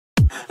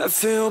I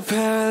feel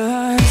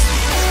paralyzed.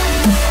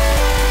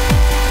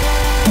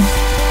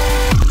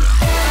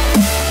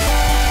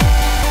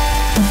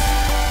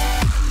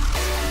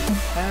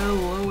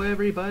 Hello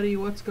everybody,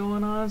 what's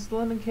going on? It's the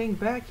London King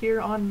back here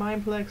on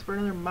Mineplex for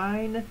another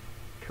Minecraft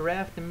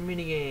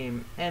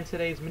minigame. And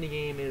today's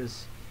minigame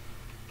is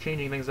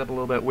changing things up a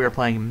little bit. We're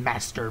playing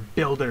Master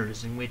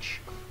Builders, in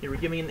which you're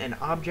given an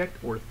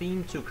object or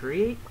theme to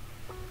create,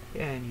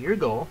 and your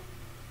goal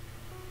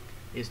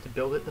is to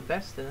build it the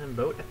best and then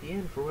vote at the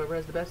end for whoever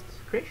has the best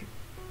creation.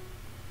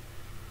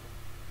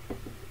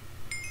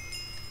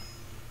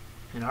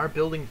 And our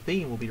building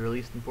theme will be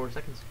released in 4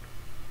 seconds.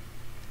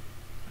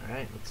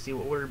 Alright, let's see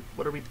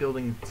what are we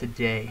building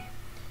today?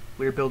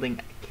 We're building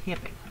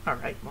camping.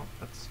 Alright, well,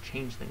 let's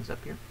change things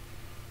up here.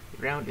 The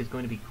ground is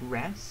going to be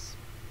grass.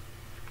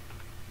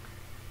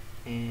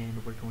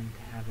 And we're going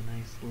to have a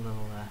nice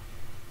little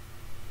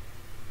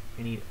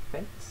we need a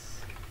fence.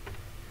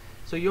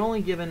 So you're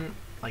only given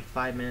like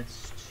 5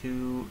 minutes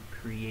to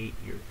create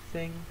your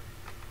thing.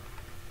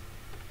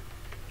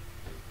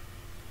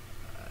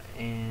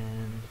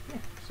 And yeah,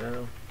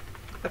 so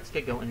let's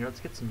get going here. Let's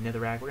get some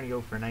netherrack. We're gonna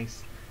go for a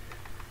nice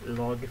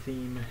log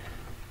theme.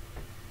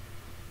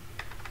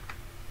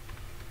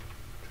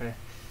 Try to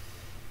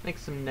make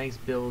some nice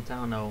builds. I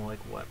don't know like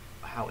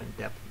how in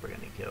depth we're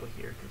gonna go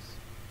here because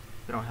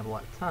we don't have a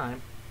lot of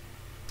time,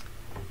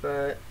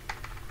 but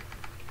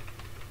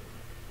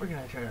we're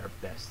gonna try our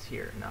best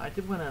here. Now I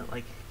did wanna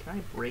can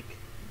I break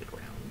the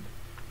ground?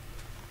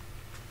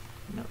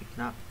 No, we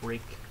cannot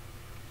break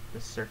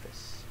the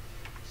surface.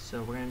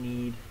 So we're gonna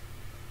need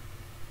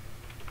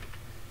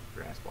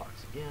grass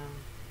blocks again.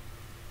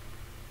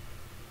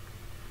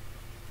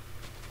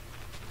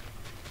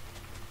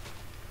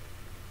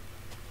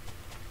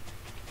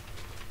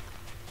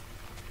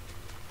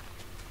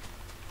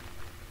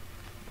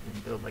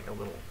 And build like a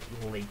little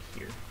lake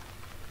here.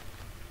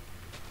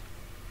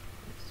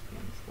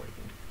 Expand this lake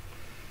in.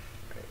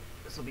 Alright,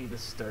 this will be the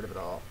start of it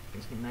all.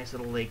 It's gonna be a nice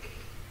little lake.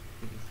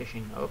 We'll be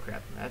fishing. Oh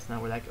crap, that's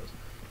not where that goes.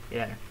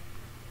 Yeah.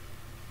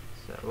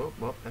 So, oh,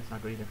 well, that's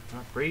not good either.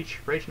 Breach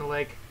in the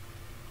lake.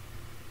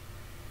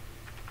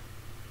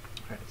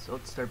 Alright, so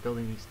let's start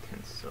building these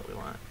tents. So we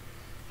want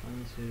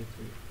 1, 2, 3,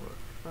 4,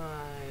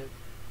 5.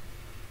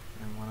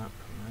 And one up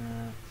from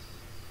that.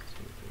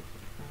 2, 3, 4,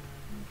 5.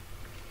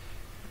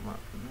 And one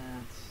up from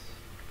that.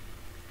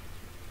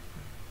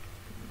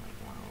 And like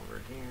one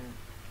over here.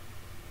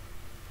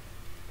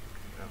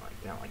 Go like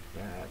down like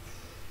that.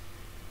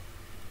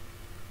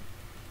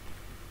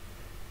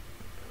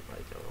 Go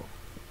like a little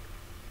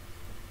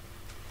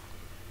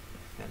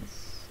fence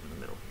in the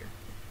middle here.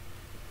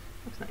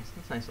 Looks nice.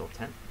 That's a nice little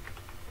tent.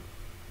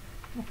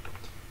 Yeah,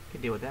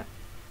 can deal with that.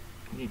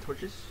 We need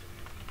torches.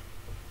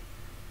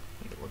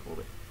 Make it look a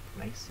little bit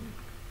nice and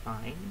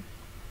fine.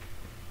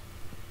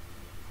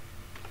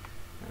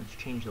 Now let's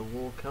change the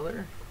wool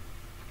color.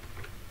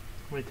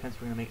 How many tents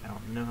we're gonna make? I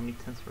don't know how many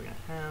tents we're gonna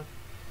have,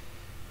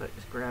 but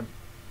just grab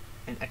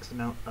an X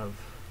amount of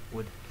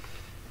wood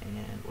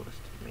and we'll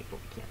just make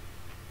what we can.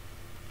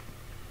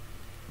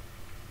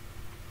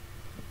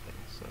 Okay,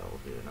 so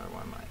we'll do another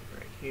one like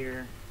right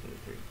here. 2,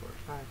 3, 4,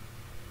 5.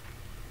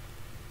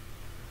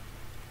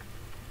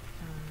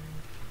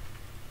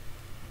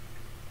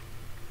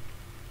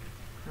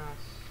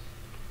 Across,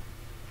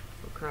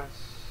 go across,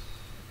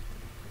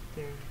 right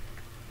there,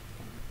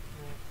 and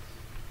like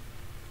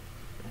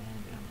that,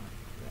 and down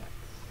like that.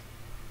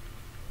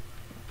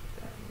 Put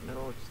that in the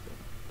middle just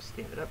to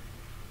stand it up.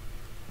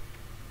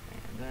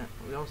 And that.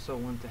 We also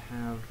want to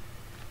have.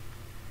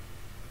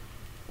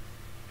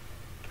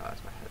 Oh,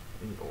 that's my head.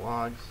 We need the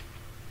logs.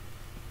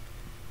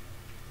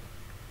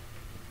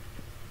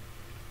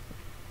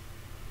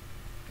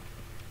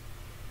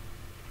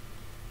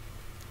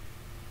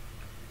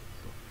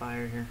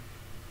 Fire here.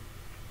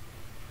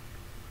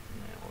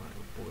 And then we'll have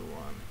a blue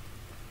one.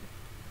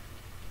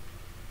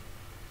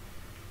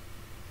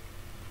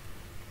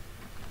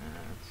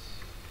 That's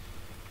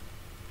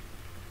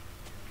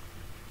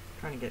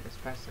trying to get as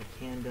fast as I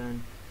can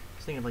done.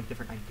 Just thinking of like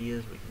different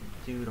ideas we can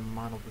do to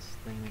model this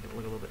thing, make it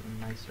look a little bit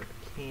nicer of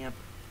a camp.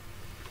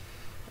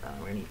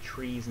 We're gonna need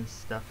trees and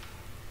stuff.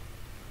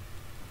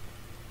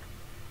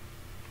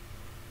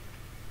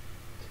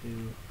 So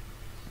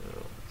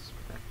let's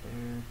put that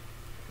there.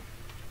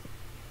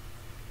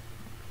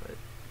 Put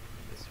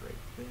this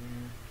right there.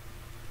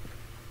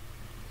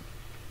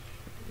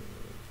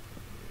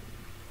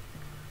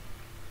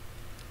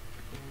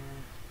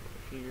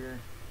 Over here.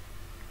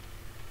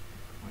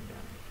 One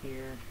down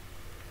here.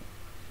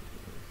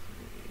 2,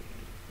 3,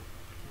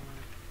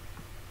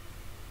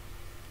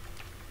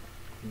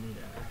 4. We need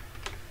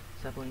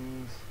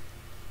saplings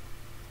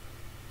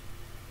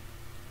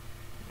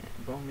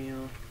and bone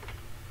meal.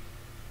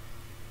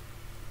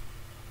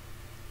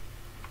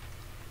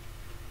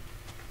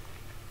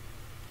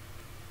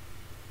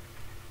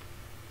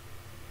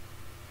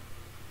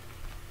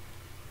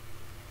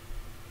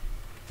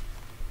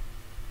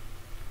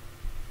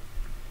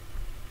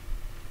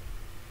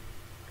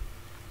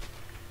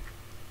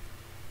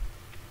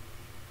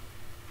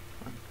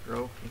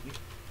 Grow, thank you.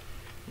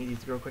 Need these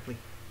to grow quickly.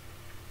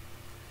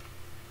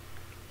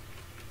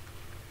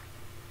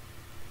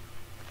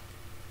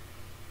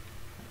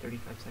 At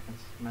 35 seconds.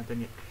 I'm not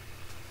done yet.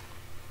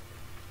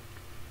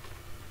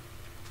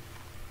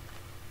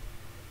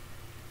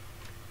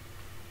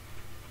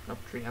 Nope,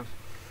 treehouse.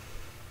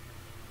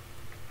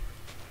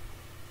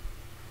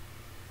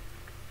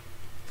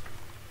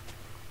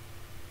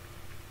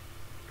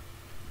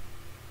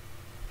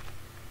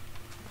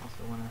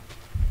 Also want to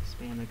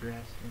expand the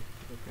grass here.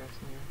 Is there grass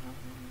in here? No,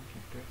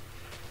 can't grass.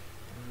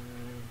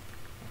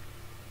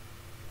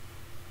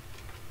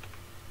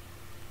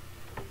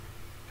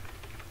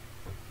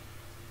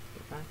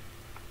 Okay, fine.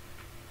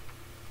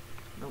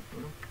 Nope,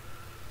 no.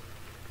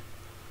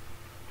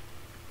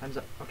 Time's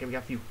up. Okay, we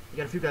got a few. We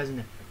got a few guys in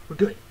there. We're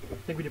good. I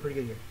think we did pretty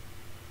good here.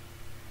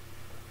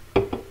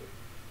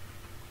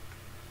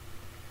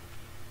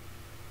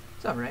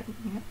 It's alright.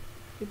 Yeah.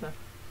 Give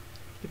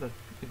a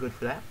good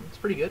for that. It's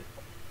pretty good.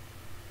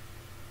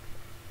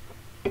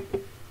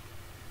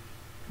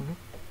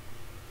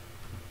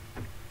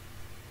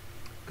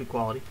 Good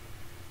quality.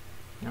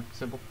 Yeah,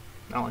 simple.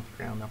 I don't like the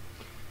ground though.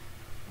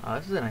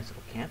 This is a nice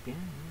little camp. Yeah, we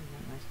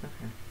got nice stuff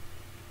here.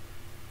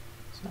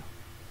 So,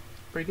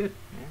 pretty good.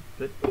 Yeah,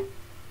 good.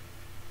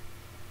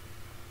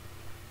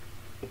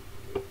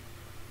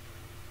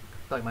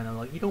 Like my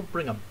like you don't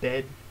bring a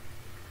bed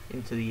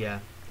into the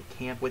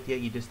camp with you.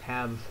 You just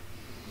have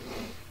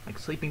like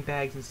sleeping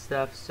bags and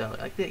stuff. So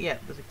like that, yeah.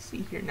 Like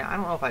see here now. I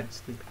don't know if I'd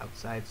sleep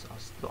outside, so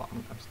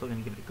I'm still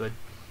gonna give it a good.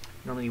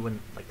 Normally you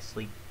wouldn't like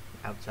sleep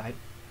outside.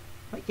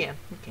 But you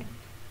can.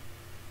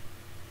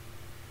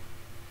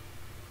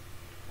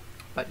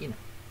 But you know,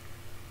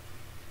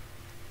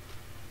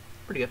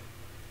 pretty good.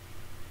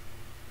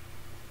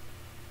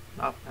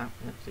 Oh,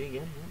 see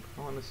again.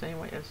 Yeah, going the same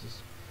way. This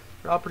is.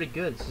 They're all pretty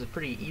good. This is a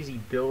pretty easy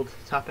build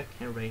topic.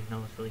 Everybody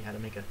knows really how to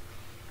make a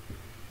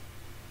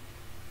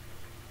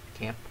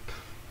camp.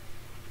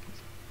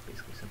 It's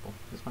basically simple.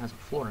 This one has a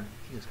floor in it.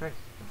 Jesus Christ.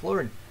 A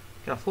floor in.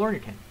 You got a floor in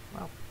your tent.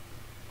 Wow.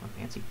 Oh,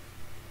 fancy.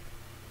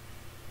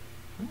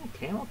 Oh,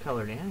 camel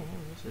colored. Yeah,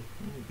 this is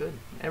good.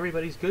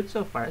 Everybody's good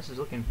so far. This is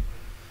looking.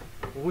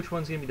 Well, which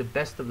one's going to be the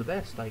best of the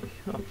best? Like,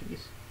 oh,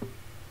 jeez.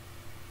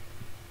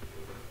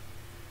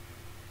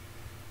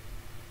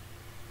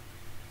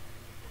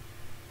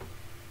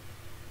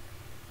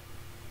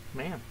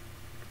 Man.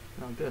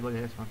 Oh, good. Look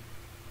at this one.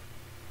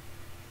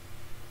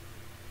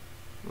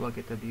 Look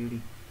at the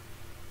beauty.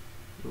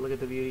 Look at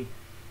the beauty.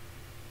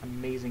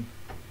 Amazing.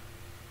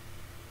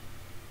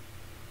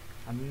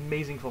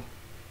 Amazingful.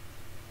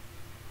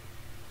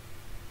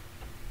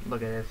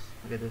 Look at this.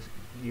 Look at this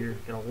here.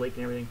 Got a lake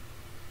and everything.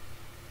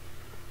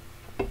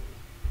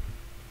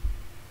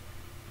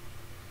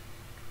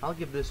 I'll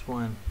give this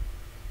one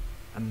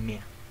a meh.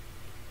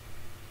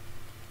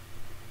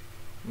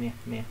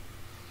 Meh.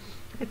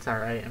 It's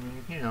alright. I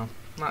mean, you know,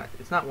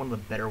 it's not one of the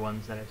better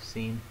ones that I've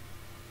seen.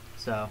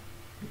 So, I'll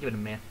give it a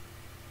meh.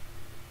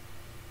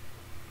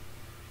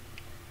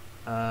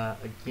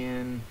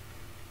 Again,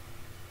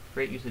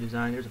 great use of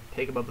design. There's a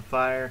pig above the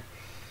fire.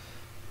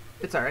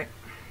 It's alright.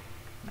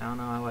 I don't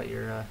know what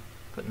you're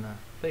putting the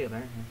pig up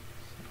there.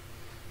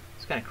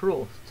 It's kind of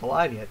cruel. It's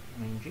alive yet.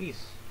 I mean, jeez.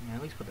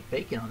 At least put the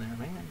bacon on there,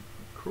 man.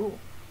 Cruel.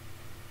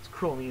 It's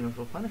cruel and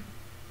universal punishment.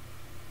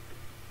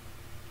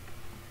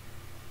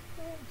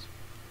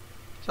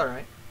 It's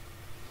alright.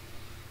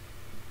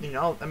 You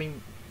know, I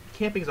mean,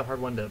 camping is a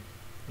hard one to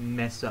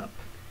mess up.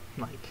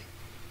 Like,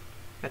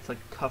 that's like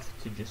tough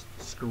to just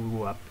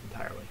screw up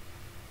entirely.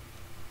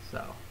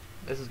 So,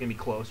 this is going to be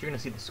close. You're going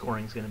to see the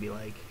scoring is going to be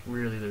like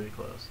really, really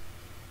close.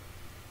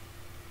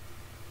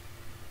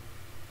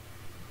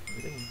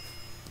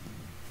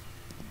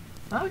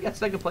 Oh, we got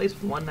second place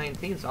with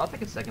 119, so I'll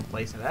take a second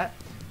place of that.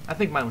 I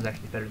think mine was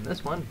actually better than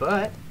this one,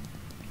 but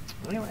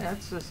anyway,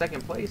 that's the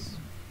second place.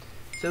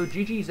 So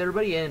GG's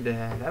everybody, and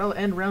that'll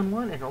end round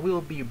 1, and we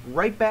will be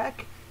right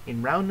back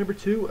in round number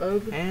 2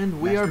 of and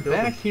we are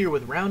back here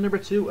with round number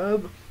 2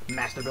 of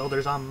Master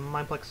Builders on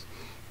Mineplex.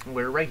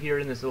 We're right here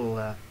in this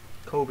little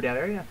coved out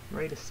area,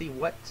 ready to see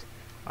what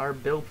our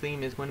build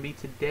theme is going to be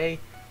today,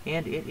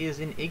 and it is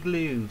an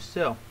igloo.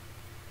 So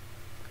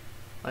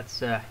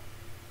let's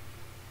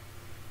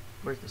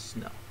where's the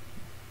snow?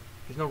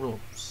 There's no real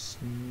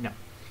snow.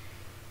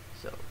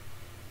 So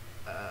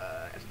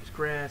I have to use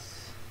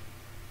grass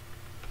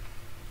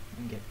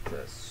and get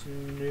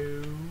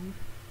snow.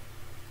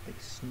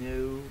 Like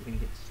snow. We're gonna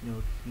get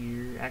snow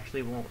here.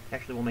 Actually,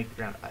 we'll make the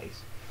ground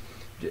ice.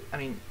 I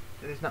mean,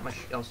 there's not much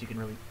else you can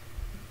really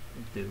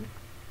do.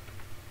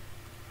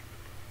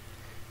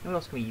 What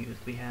else can we use?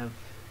 We have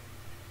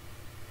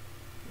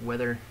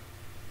weather.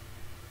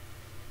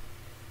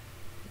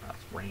 Oh,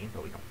 it's rain,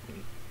 but we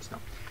need snow.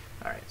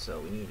 Alright, so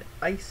we need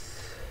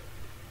ice,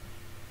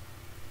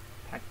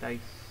 packed ice,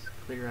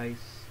 clear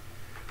ice.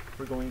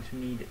 We're going to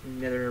need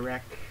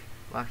netherrack.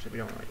 Well, actually, we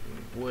don't really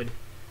need wood.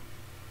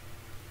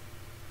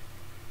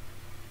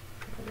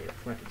 We'll need a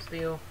flint and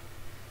steel.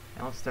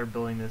 Now let's start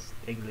building this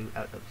igloo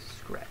out of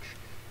scratch.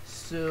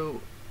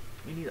 So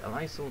we need a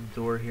nice little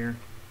door here.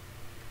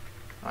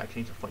 Oh, I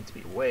changed the flight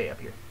speed way up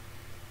here.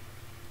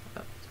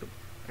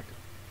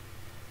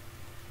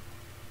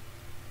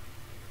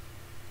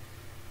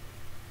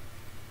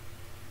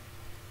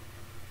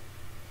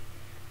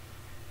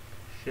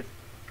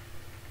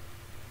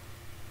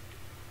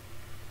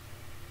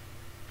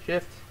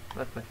 Shift,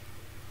 left click.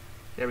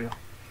 There we go.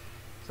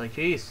 It's like,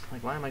 jeez,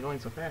 like why am I going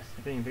so fast?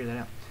 I couldn't even figure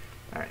that out.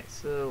 Alright,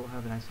 so we'll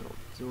have a nice little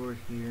door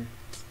here.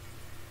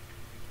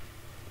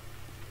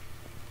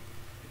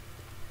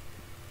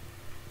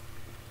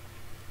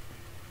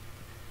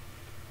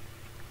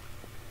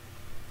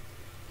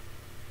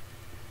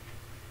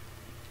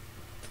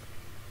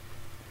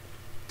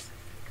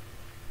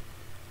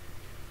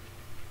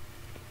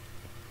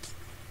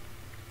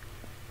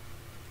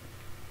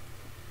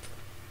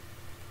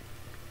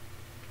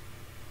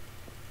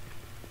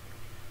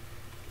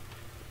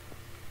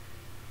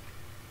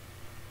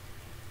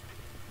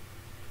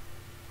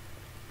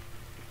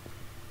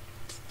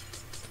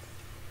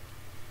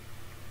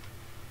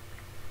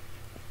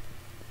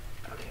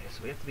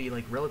 So we have to be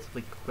like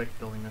relatively quick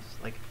building this.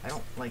 Like I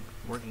don't like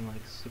working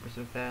like super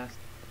fast,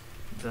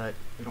 but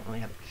we don't really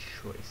have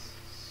a choice.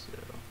 So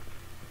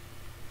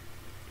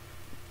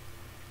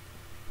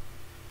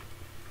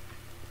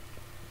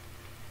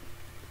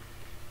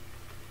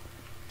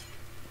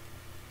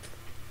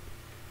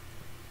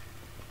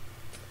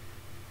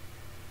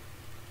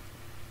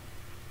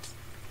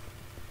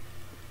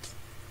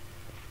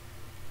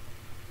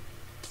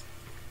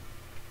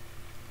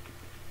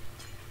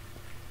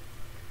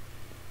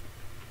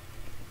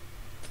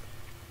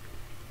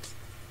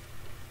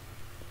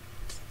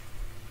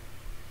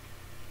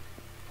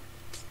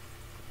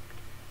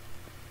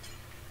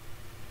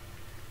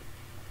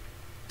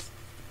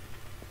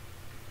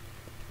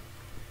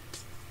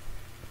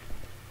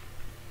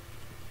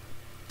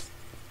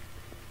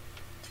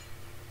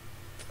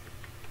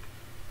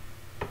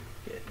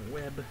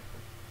web.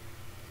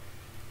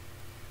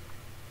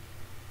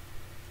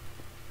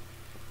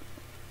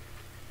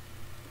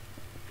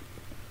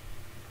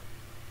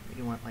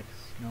 You want like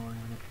snow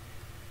around it.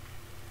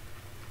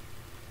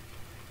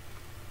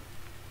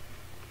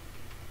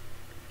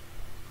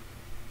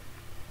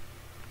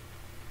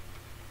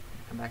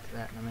 Come back to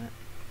that in a minute.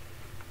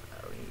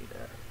 We need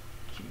a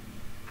key.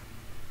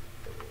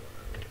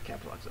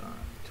 Caps locks on.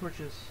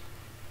 Torches.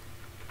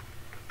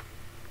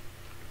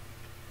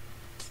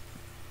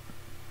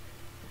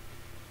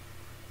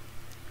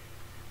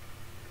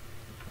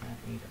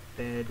 Need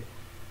a bed.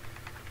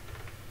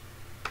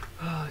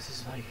 Oh, this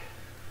is like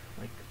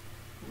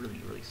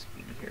really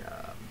speedy here.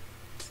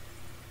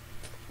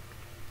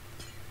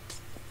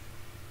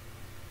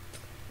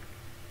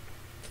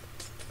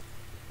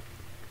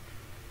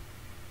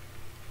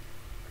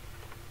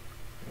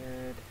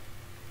 Bed.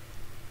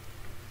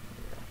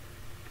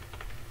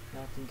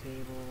 Crafting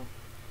table.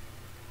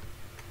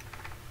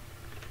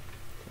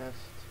 Chest.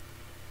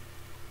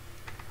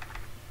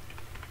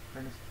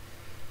 Furnace.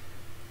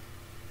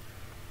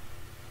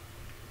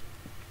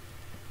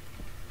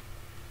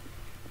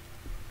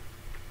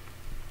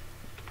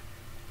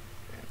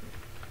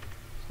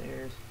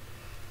 Stairs.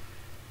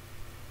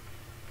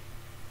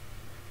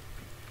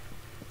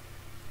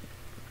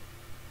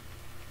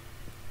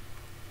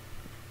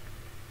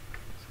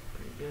 That's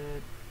pretty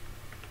good.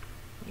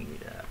 We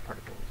need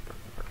particles.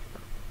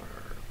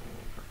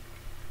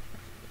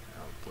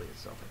 I'll delete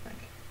itself, I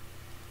think.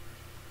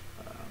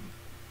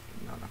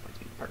 Not enough like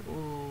to use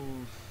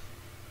particles.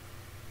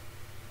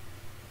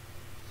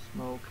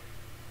 Smoke.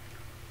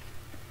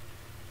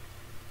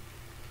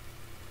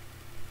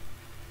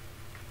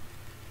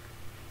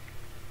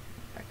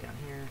 Down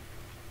here.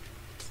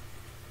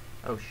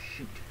 Oh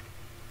shoot.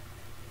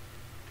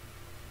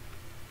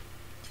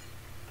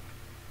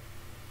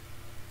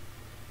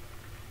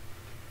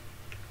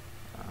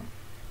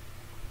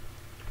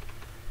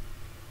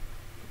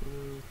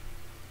 Blue,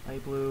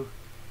 light blue.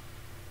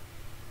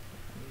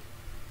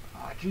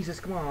 Oh Jesus,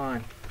 come on.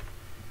 I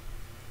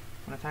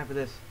don't have time for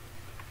this.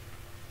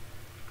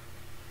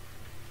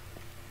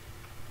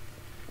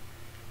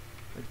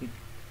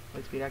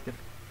 Light speed active.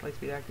 Light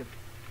speed active.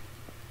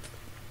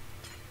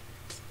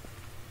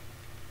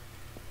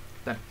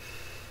 Done.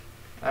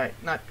 Alright,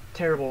 not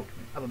terrible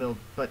of a build,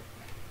 but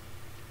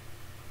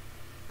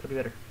could be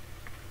better.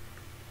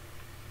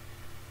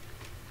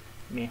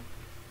 Meh.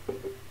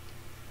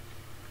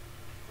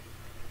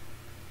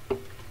 That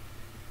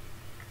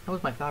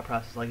was my thought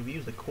process. Like, if you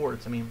use the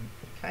quartz, I mean,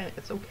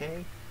 it's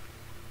okay,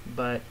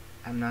 but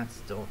I'm not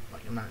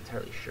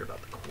entirely sure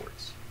about the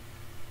quartz.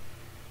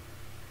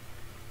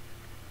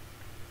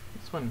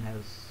 This one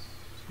has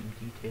some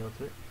detail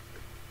to it.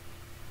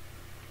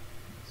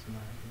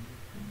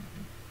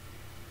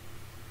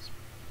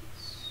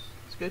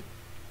 It's good.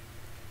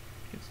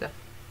 Good stuff.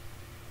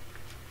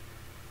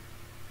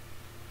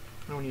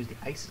 I don't want to use the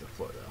ice as a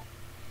floor though.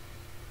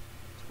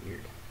 It's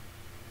weird.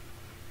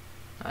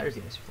 Ah, there's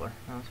the ice floor.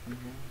 Oh, that's funny.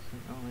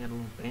 Oh, we got a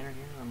little banner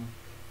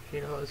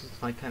here. You know, this is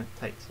like kind of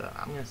tight, so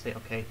I'm gonna say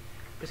okay,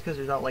 just because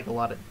there's not like a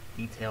lot of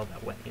detail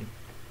that went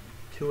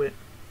into it.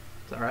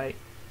 It's all right.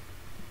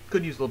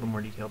 Could use a little bit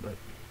more detail, but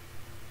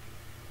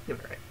give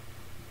it a right.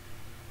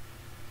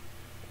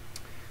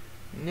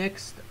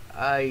 Next,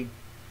 I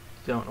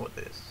don't know what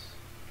this is.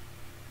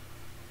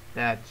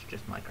 That's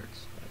just my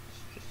cards.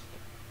 That's just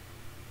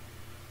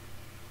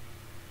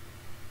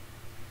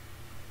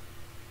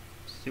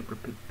super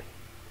poop.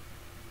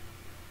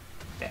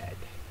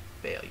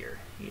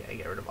 Yeah,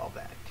 get rid of all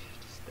that.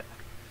 Just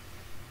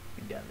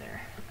be done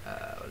there.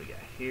 What do we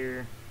got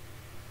here?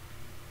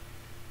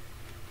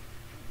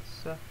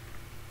 It's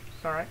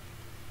alright.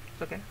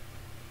 It's okay.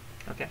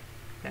 Okay.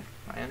 Okay.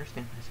 I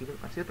understand. I see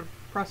the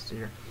process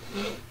here.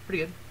 Pretty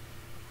good.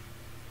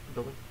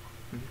 Building.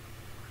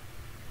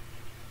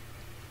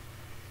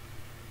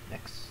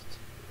 Next.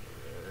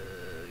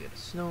 Got a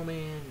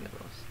snowman. Got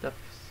little stuff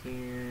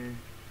here.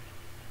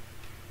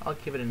 I'll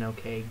give it an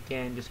okay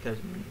again, just because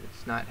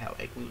it's not how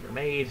igloos are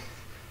made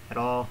at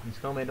all. And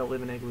snowmen don't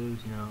live in igloos,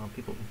 you know,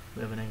 people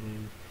live in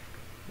igloos.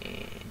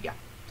 And yeah,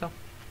 so.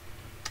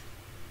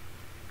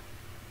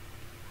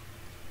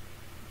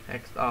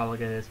 Next, oh, look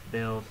at this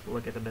build.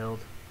 Look at the build.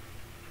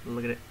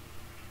 Look at it.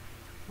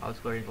 Oh, let's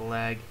go into the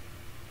lag.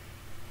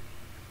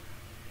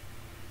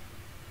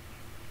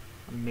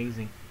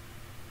 Amazing.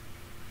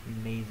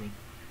 Amazing.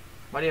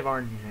 Why do you have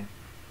orange in here?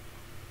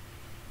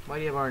 Why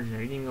do you have orange in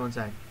there? You didn't even go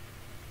inside.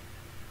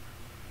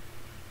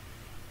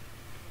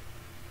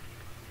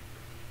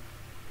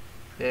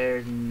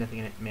 There's nothing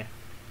in it. Meh.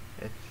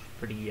 It's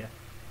pretty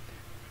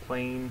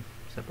plain,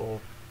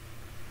 simple.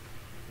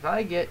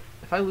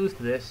 If I lose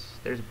to this,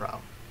 there's a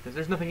problem. Because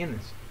there's nothing in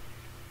this.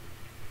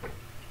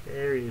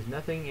 There is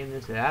nothing in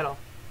this at all.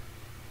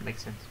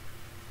 Makes sense.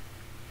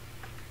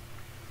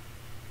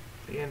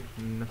 Again,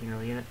 nothing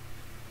really in it.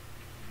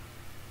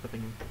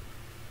 Nothing.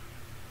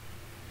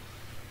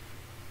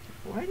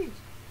 Why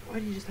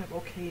do you just have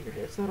okay in your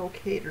head? It's not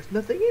okay. There's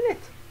nothing in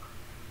it.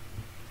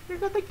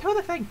 There's nothing to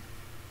the thing.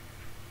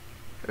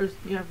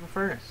 You have a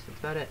furnace. That's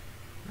about it.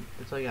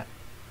 That's all you got.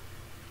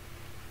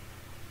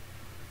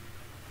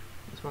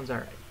 This one's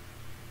alright.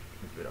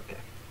 Good, okay.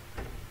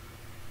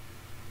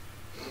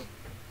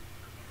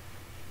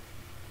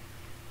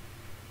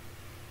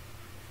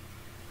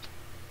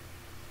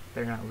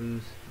 Better not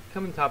lose.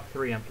 Coming top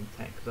 3, I'm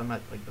content because I'm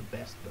not like the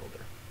best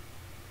builder.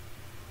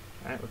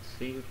 Alright, let's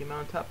see who came out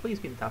on top. Please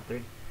be in the top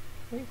 3.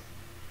 Please.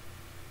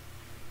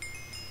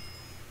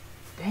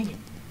 Dang it.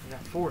 I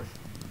got 4th.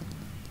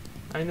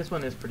 I mean, this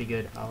one is pretty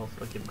good. I'll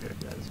give credit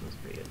for that. This one's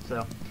pretty good.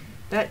 So,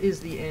 that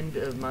is the end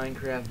of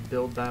Minecraft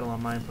build battle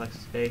on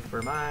Mineplex today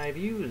for my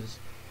views.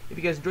 If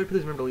you guys enjoyed,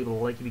 please remember to leave a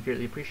like. You'd be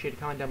greatly appreciated.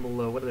 Comment down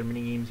below what other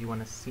mini games you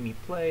want to see me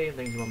play and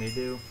things you want me to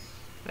do.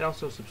 And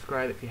also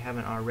subscribe if you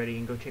haven't already,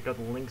 and go check out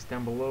the links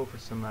down below for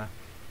some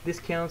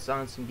discounts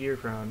on some gear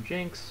from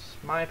Jinx,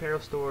 My Apparel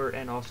Store,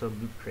 and also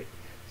Lootcrate.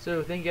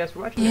 So thank you guys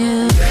for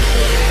watching.